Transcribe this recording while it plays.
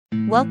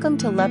Welcome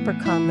to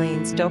Leprechaun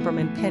Lane's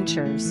Doberman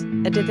Pinschers,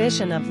 a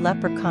division of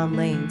Leprechaun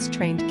Lane's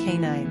trained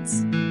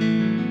canines.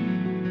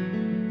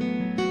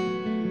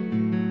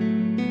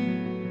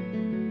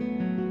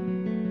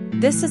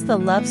 This is the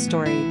love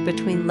story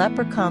between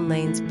Leprechaun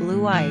Lane's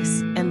Blue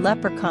Ice and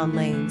Leprechaun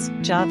Lane's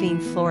H.E.A.R.T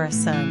Flora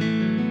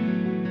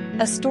Sun.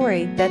 A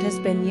story that has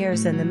been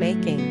years in the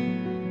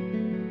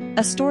making.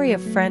 A story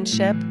of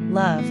friendship,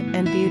 love,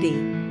 and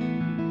beauty.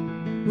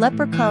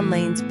 Leprechaun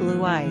Lane's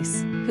Blue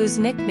Ice, whose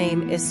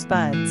nickname is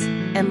Spudz,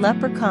 and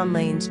Leprechaun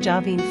Lane's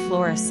H.E.A.R.T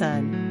Flora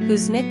Sun,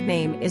 whose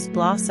nickname is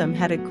Blossom,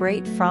 had a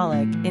great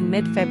frolic in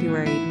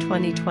mid-February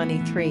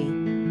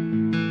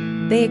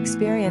 2023. They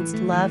experienced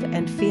love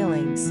and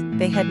feelings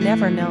they had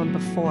never known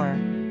before.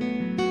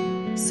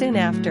 Soon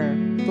after,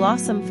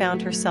 Blossom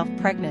found herself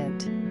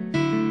pregnant.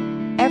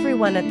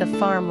 Everyone at the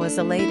farm was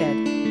elated.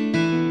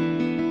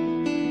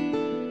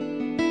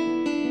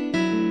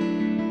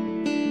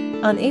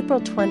 On April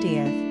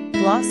 20th,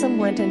 Blossom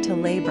went into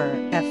labor.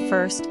 At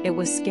first it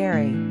was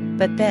scary,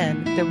 but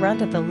then the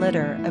runt of the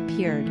litter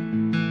appeared.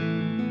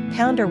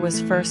 Pounder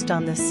was first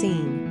on the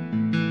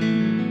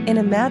scene. In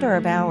a matter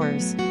of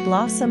hours,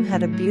 Blossom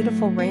had a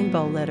beautiful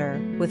rainbow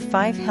litter, with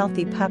 5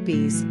 healthy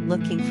puppies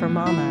looking for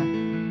mama.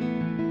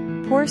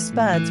 Poor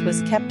Spudz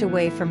was kept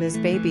away from his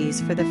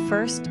babies for the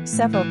first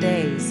several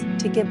days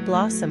to give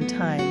Blossom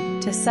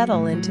time to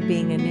settle into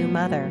being a new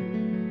mother.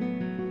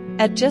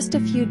 At just a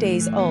few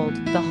days old,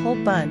 the whole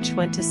bunch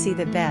went to see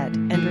the vet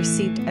and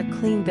received a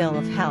clean bill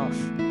of health.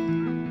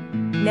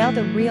 Now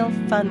the real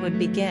fun would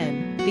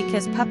begin,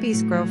 because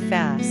puppies grow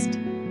fast.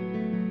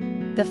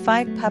 The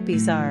 5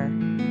 puppies are: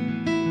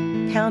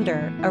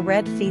 Pounder, a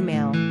red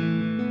female;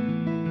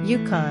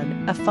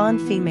 Yukon, a fawn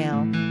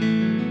female;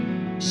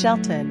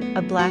 Shelton,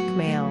 a black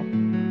male;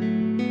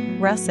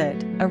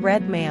 Russet, a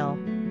red male;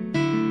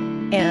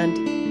 and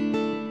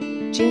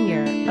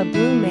Junior, a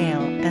blue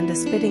male and the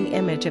spitting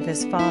image of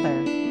his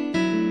father.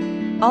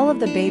 All of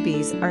the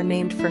babies are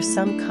named for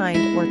some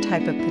kind or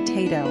type of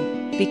potato,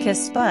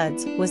 because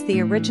Spudz was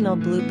the original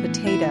blue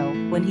potato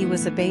when he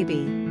was a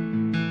baby.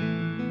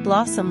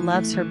 Blossom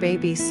loves her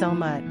babies so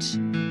much.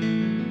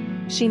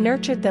 She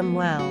nurtured them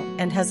well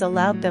and has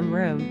allowed them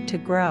room to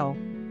grow.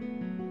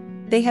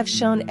 They have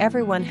shown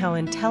everyone how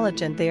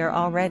intelligent they are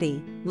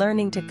already,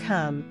 learning to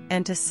come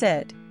and to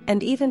sit,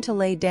 and even to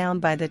lay down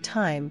by the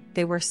time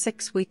they were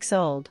 6 weeks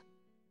old.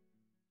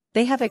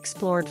 They have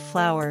explored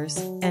flowers,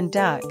 and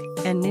duck,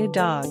 and new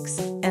dogs,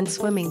 and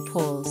swimming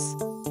pools.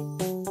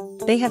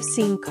 They have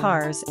seen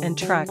cars and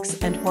trucks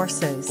and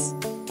horses.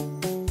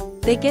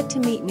 They get to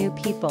meet new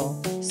people,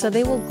 so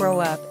they will grow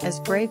up as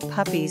brave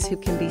puppies who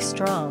can be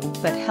strong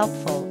but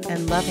helpful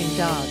and loving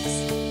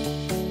dogs.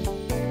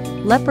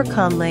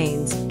 Leprechaun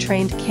Lane's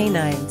trained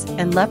canines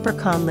and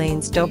Leprechaun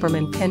Lane's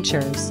Doberman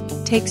Pinschers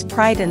takes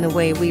pride in the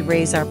way we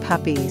raise our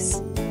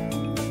puppies.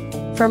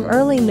 From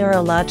early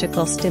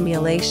neurological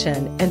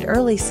stimulation and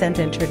early scent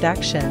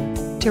introduction,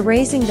 to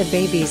raising the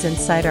babies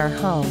inside our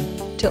home,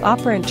 to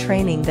operant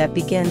training that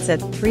begins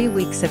at 3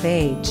 weeks of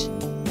age,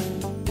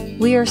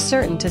 we are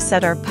certain to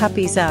set our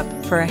puppies up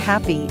for a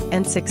happy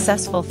and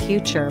successful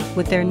future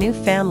with their new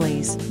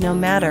families, no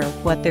matter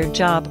what their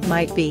job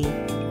might be.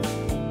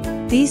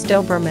 These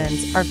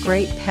Dobermans are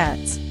great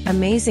pets,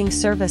 amazing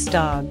service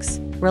dogs,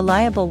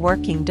 reliable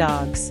working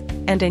dogs,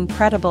 and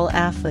incredible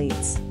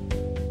athletes.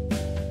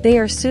 They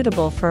are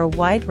suitable for a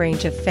wide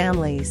range of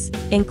families,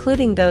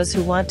 including those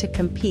who want to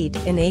compete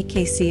in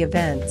AKC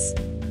events,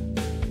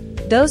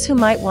 those who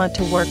might want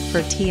to work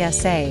for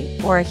TSA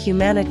or a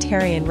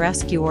humanitarian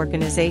rescue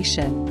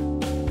organization,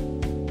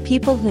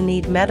 people who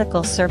need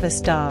medical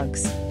service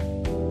dogs,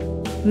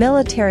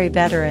 military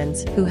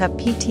veterans who have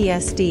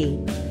PTSD,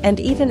 and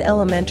even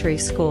elementary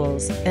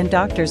schools and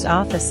doctors'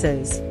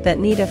 offices that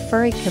need a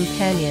furry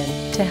companion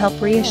to help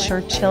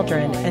reassure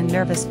children and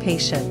nervous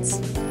patients.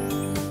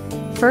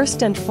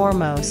 First and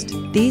foremost,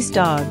 these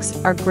dogs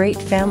are great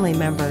family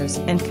members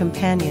and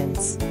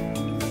companions.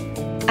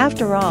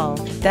 After all,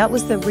 that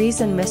was the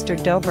reason Mr.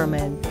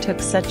 Doberman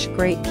took such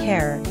great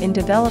care in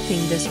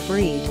developing this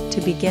breed to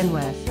begin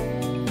with.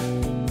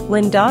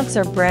 When dogs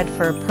are bred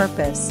for a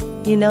purpose,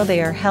 you know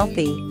they are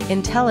healthy,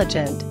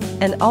 intelligent,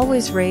 and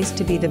always raised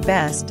to be the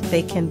best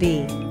they can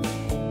be.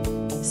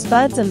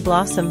 Spudz and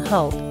Blossom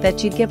hope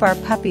that you give our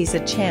puppies a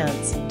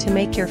chance to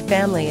make your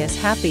family as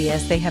happy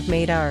as they have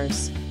made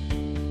ours.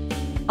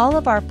 All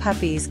of our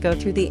puppies go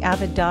through the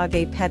Avid Dog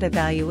A-Pet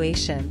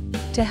evaluation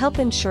to help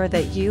ensure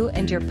that you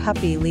and your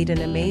puppy lead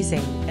an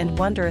amazing and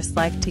wondrous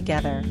life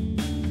together.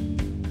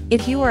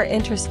 If you are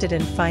interested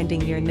in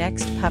finding your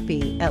next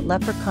puppy at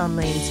Leprechaun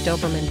Lane's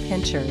Doberman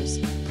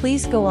Pinschers,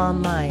 please go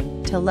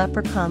online to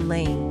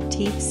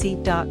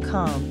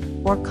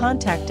leprechaunlanetc.com or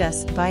contact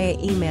us via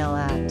email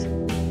at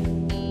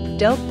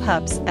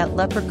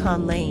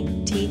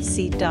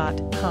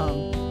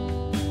dopepups@leprechaunlanetc.com.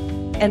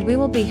 And we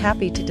will be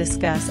happy to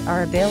discuss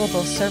our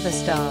available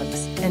service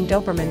dogs and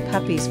Doberman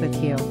puppies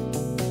with you.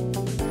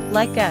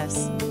 Like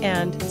us,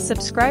 and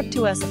subscribe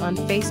to us on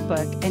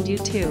Facebook and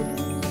YouTube.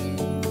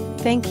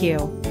 Thank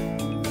you.